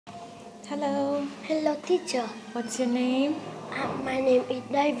Hello. Hello, teacher. What's your name? My name is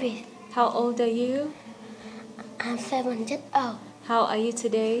David. How old are you? I'm 7 years old. How are you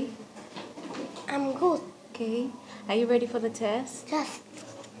today? I'm good. Okay. Are you ready for the test? Yes.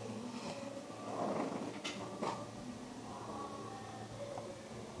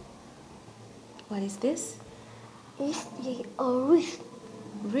 What is this? Is the rich?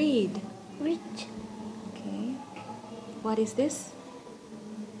 Read. Rich. Okay. What is this?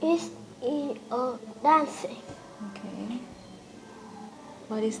 Is dancing? Okay.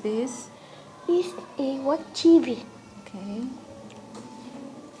 What is this? Is watch TV? Okay.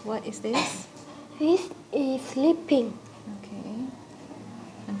 What is this? Is sleeping? Okay.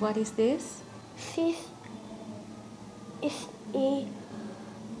 And what is this? This is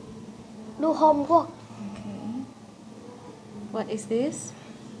do homework. Okay. What is this?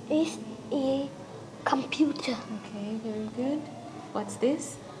 Is computer? Okay, very good. What's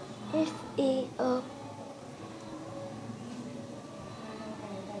this? Is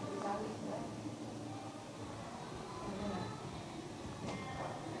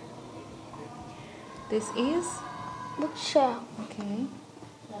This is? bookshelf? Okay.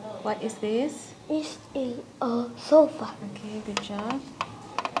 What is this? Is sofa? Okay, good job.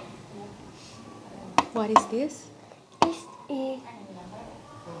 What is this? Is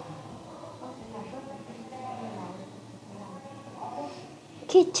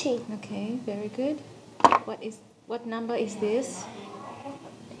kitchen? Okay, very good. What number is this?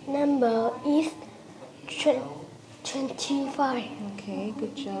 Number is 25. Okay,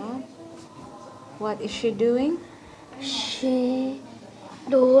 good job. What is she doing? She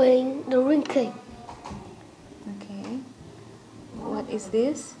doing drinking. Okay. What is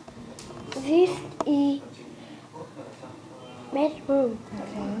this? This is bedroom.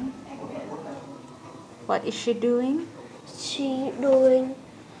 Okay. What is she doing? She doing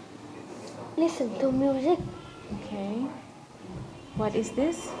listen to music. Okay. What is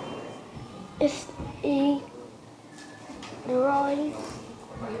this? It's drawing.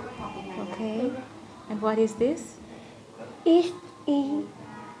 Okay. And what is this? It's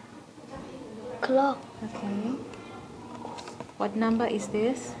clock. Okay. What number is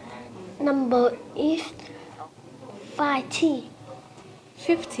this? Number is 50.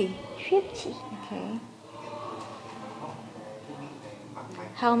 50. 50. Okay.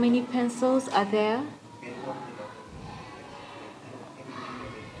 How many pencils are there?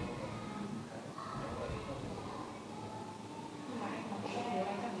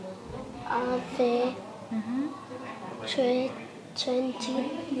 Are there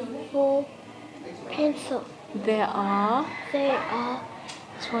 24 pencils? There are There are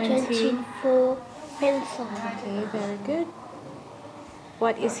 20. 24 pencils. Okay, very good.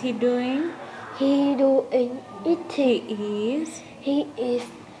 What is he doing? He doing He eating. is He is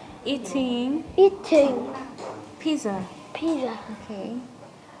eating eating pizza. pizza. Okay.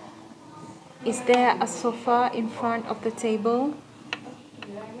 Is there a sofa in front of the table?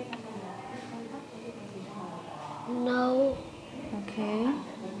 No. Okay.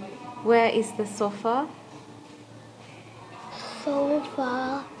 Where is the sofa?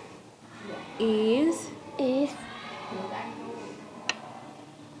 Sofa Is is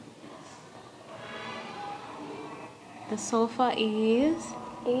the sofa is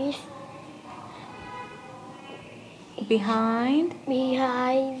behind?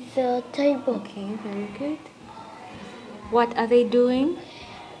 behind the table. Okay, very good. What are they doing?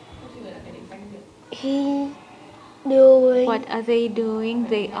 He doing. What are they doing?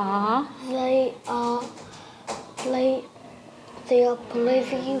 They are They are play. They are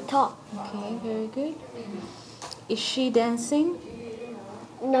playing guitar. okay, very good. Is she dancing?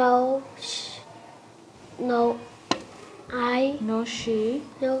 No. No. No, she.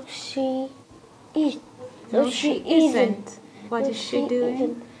 No, she is. No, she isn't. What is she doing?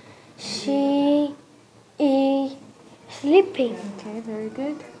 Isn't. She is sleeping. Okay, very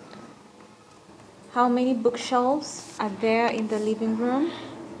good. How many bookshelves are there in the living room?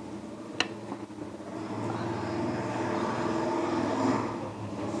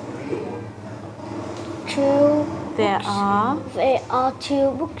 There are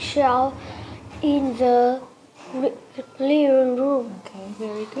two bookshelves in the living room. Okay,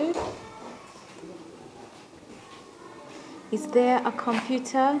 very good. Is there a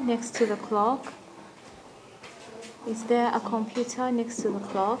computer next to the clock? Is there a computer next to the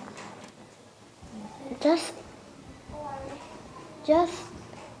clock? Just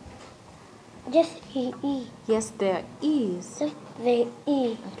he is. Yes, there is. Just there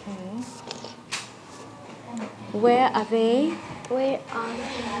is. Okay. Where are they? Where are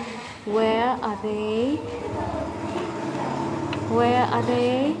they? Where are they? Where are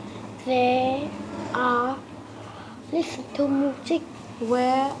they? They are listen to music.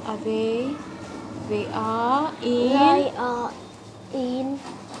 Where are they? They are in. They are in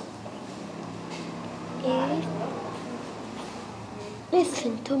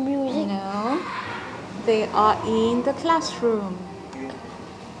listen to music. No. They are in the classroom.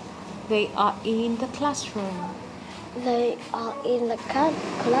 They are in the classroom. They are in the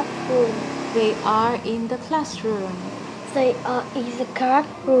classroom. They are in the classroom. They are in the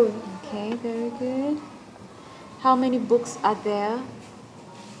classroom. Okay, very good. How many books are there?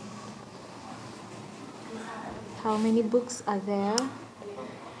 How many books are there?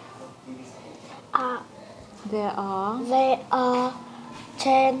 There are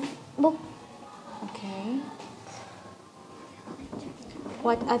 10 books. Okay.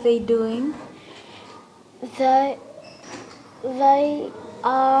 What are they doing? They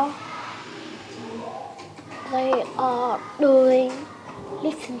are doing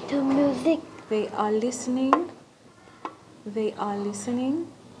listen to music. They are listening. They are listening.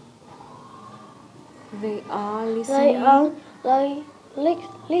 They are listening. They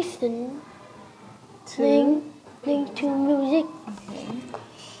listening To. to music. Okay.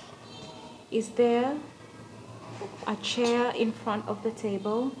 Is there a chair in front of the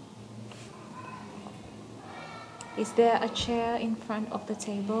table? Is there a chair in front of the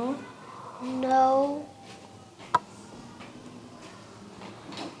table? No.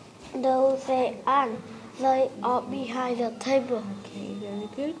 No, they aren't. They are behind the table. Okay, very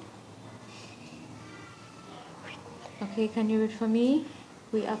good. Okay, can you read for me?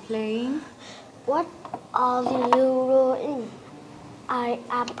 We are playing. What are you doing? I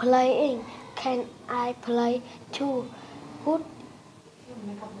am playing. Can I play too? Good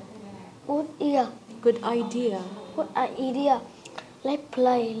idea. Good idea. Good idea. Let's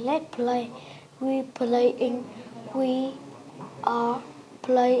play. Let's play. We playing. We are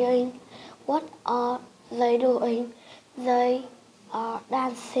playing. What are they doing? They are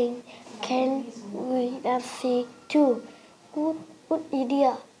dancing. Can we dance too? Good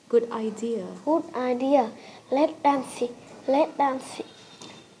idea. Good idea. Good idea. Let's dance. Let's dance.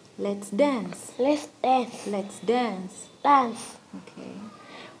 Let's dance. Let's dance. Let's dance. Dance. Okay.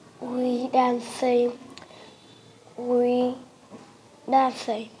 We dancing. We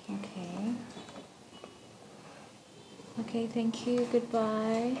dancing. Okay. Okay, thank you.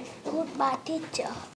 Goodbye. Goodbye, teacher.